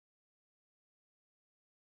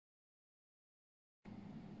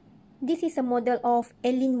this is a model of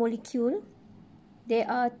allene molecule. There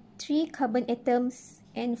are 3 carbon atoms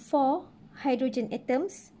and 4 hydrogen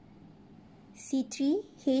atoms,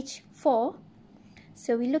 C3H4.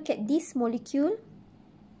 So we look at this molecule,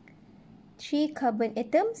 3 carbon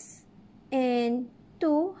atoms and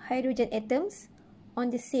 2 hydrogen atoms on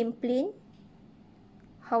the same plane.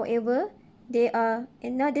 However, there are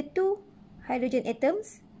another 2 hydrogen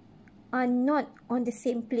atoms are not on the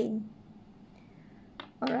same plane.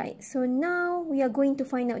 Alright, so now we are going to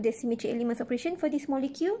find out the symmetry elements operation for this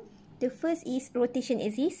molecule. The first is rotation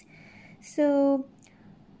axis. So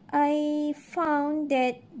I found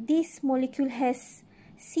that this molecule has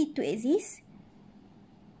C2 axis.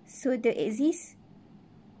 So the axis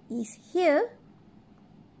is here,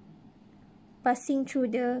 passing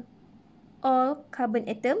through the all carbon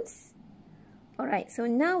atoms. Alright, so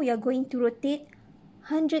now we are going to rotate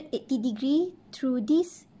 180 degree through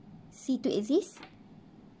this C2 axis.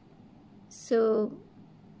 So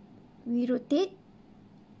we rotate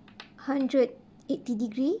 180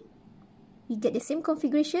 degree. We get the same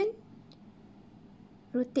configuration.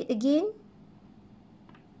 Rotate again.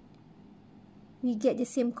 We get the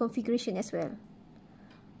same configuration as well.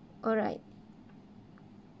 Alright.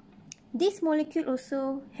 This molecule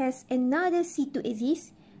also has another C2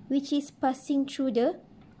 axis, which is passing through the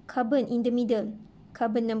carbon in the middle,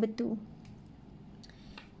 carbon number 2.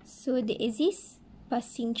 So the axis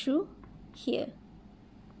passing through here.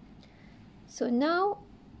 So now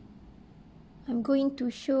I'm going to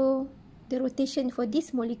show the rotation for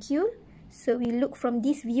this molecule. So we look from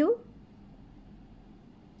this view.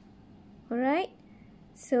 Alright,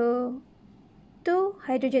 so 2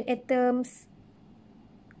 hydrogen atoms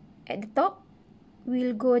at the top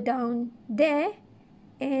will go down there,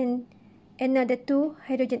 and another 2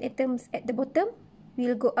 hydrogen atoms at the bottom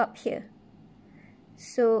will go up here.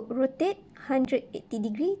 So rotate 180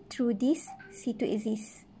 degree through this C2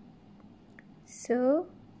 axis. So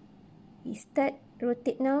we start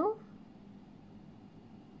rotate now.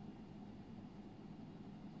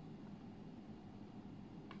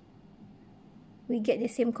 We get the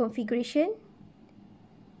same configuration.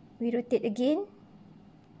 We rotate again.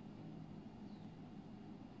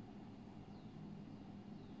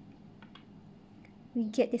 We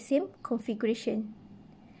get the same configuration.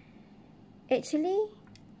 Actually,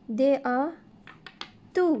 there are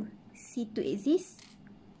 2 C2 axis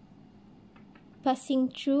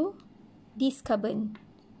passing through this carbon.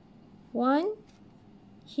 One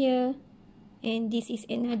here, and this is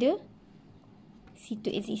another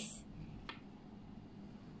C2 axis.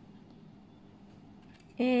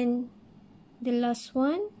 And the last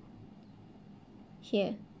one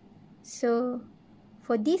here. So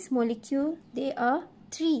for this molecule, there are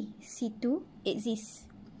 3 C2 axis.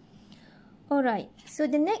 Alright, so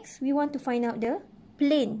the next we want to find out the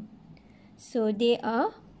plane. So there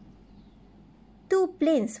are 2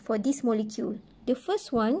 planes for this molecule. The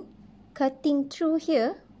first one cutting through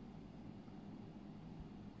here.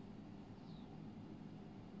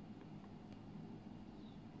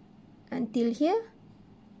 Until here.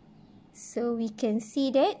 So we can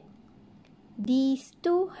see that these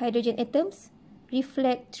 2 hydrogen atoms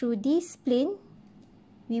reflect through this plane.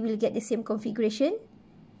 We will get the same configuration.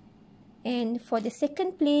 And for the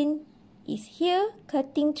second plane is here,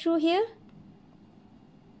 cutting through here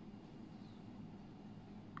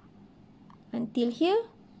until here.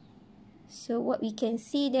 So what we can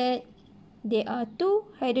see that there are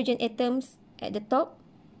 2 hydrogen atoms at the top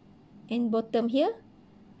and bottom here,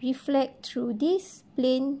 reflect through this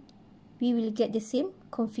plane. We will get the same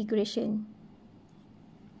configuration.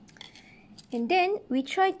 And then we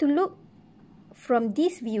try to look from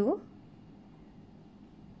this view.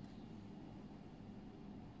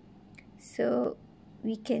 So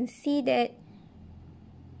we can see that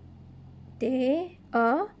there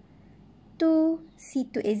are 2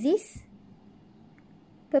 C2 axis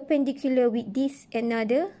perpendicular with this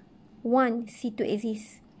another 1 C2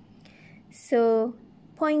 axis. So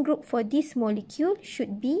point group for this molecule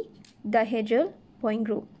should be dihedral point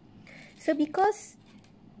group. So because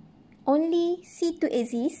only C2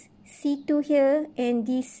 axis, C2 here and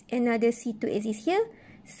this another C2 axis here,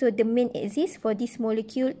 so the main axis for this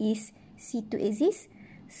molecule is C2 axis.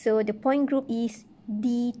 So the point group is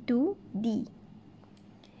D2d.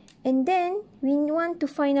 And then we want to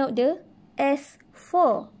find out the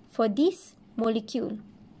S4 for this molecule.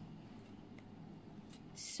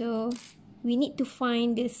 So we need to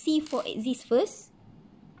find the C4 axis first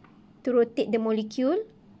to rotate the molecule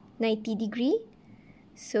 90 degree.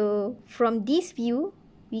 So from this view,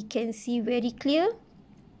 we can see very clear.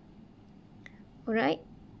 Alright.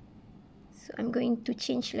 So I'm going to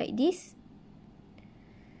change like this.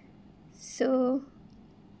 So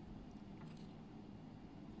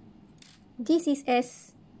this is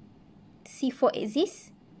as C4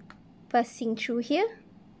 axis passing through here.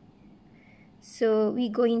 So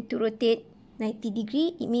we're going to rotate 90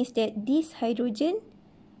 degree. It means that this hydrogen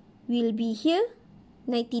will be here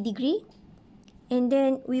 90 degree, and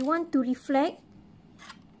then we want to reflect.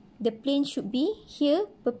 The plane should be here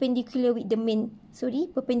perpendicular with the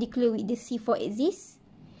perpendicular with the C4 axis.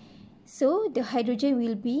 So the hydrogen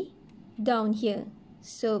will be down here.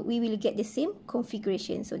 So we will get the same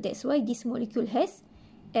configuration. So that's why this molecule has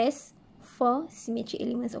S for symmetric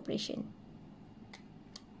elements operation.